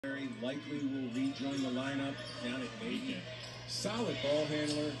Very likely will rejoin the lineup down at Macon. Solid ball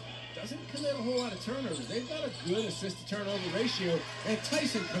handler. Doesn't commit a whole lot of turnovers. They've got a good assist-to-turnover ratio. And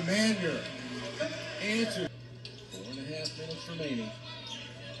Tyson Commander answered. 4.5 minutes remaining.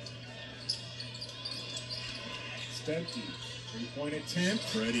 Stempke, three-point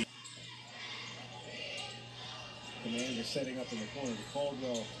attempt. Ready. Commander setting up in the corner to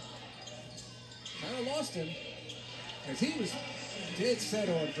Caldwell. Kind of lost him because he was dead set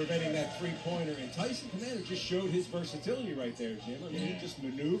on preventing that three-pointer, and Tyson Commander just showed his versatility right there, Jim. I mean, he just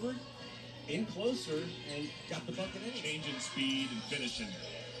maneuvered in closer and got the bucket in. Change in speed and finishing.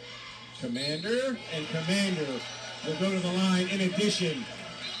 Commander will go to the line in addition.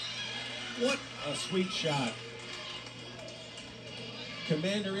 What a sweet shot.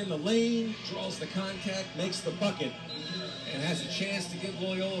 Commander in the lane, draws the contact, makes the bucket, and has a chance to give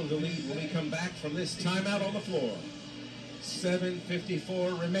Loyola the lead when we come back from this timeout on the floor.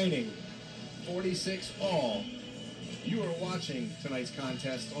 7:54 remaining, 46 all. You are watching tonight's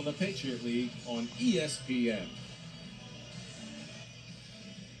contest on the Patriot League on ESPN.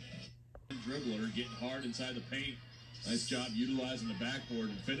 Dribbler getting hard inside the paint. Nice job utilizing the backboard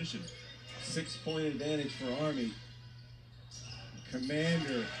and finishing. 6-point advantage for Army.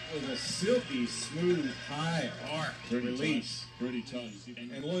 Commander with a silky smooth high arc release. Pretty tough.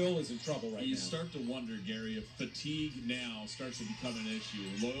 And Loyola's in trouble right now. You start to wonder, Gary, if fatigue now starts to become an issue.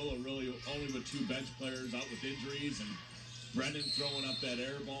 Loyola really only with 2 bench players out with injuries, and Brennan throwing up that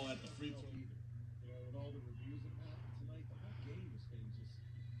air ball at the free throw. With all the reviews that happened tonight, the whole game has been just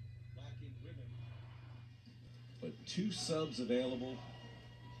lacking rhythm. But 2 subs available.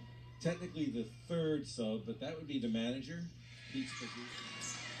 Technically the 3rd sub, but that would be the manager.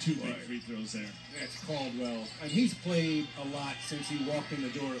 2 big free throws there. That's Caldwell. And he's played a lot since he walked in the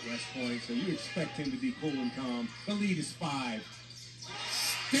door at West Point, so you expect him to be cool and calm. The lead is 5.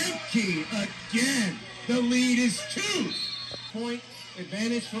 Stempke again. The lead is 2. Point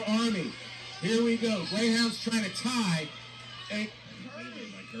advantage for Army. Here we go. Greyhounds trying to tie. By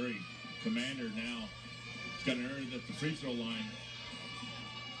Curry. Commander now. He's got to earn it at the free throw line.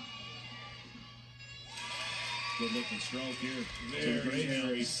 Good looking stroke here.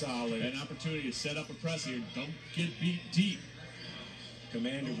 Very solid. An opportunity to set up a press here. Don't get beat deep.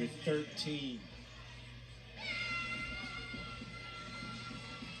 Commander with 13.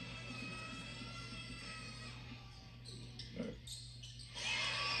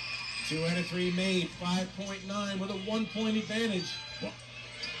 Two out of 3 made. 5.9 with a 1-point advantage.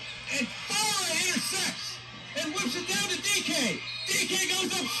 And Farah intersects and whips it down to DK. DK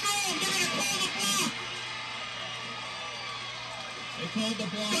goes up strong. They're going to call the block. They called the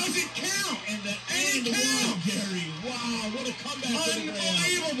block. Does it count? And the count, Gary. Wow, what a comeback.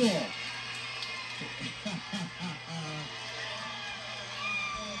 Unbelievable.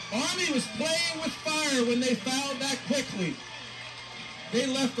 Army was playing with fire when they fouled that quickly. They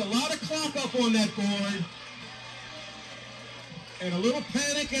left a lot of clock up on that board. And a little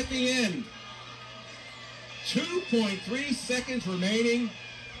panic at the end. 2.3 seconds remaining.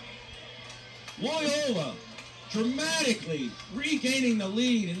 Loyola dramatically regaining the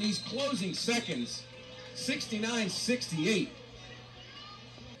lead in these closing seconds. 69-68.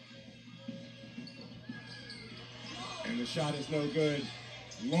 And the shot is no good.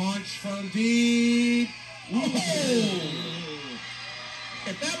 Launch from deep. Whoa!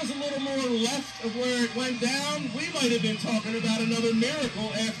 If that was a little more left of where it went down, we might have been talking about another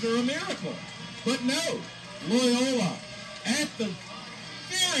miracle after a miracle. But no, Loyola at the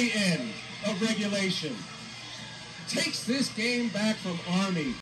very end of regulation takes this game back from Army.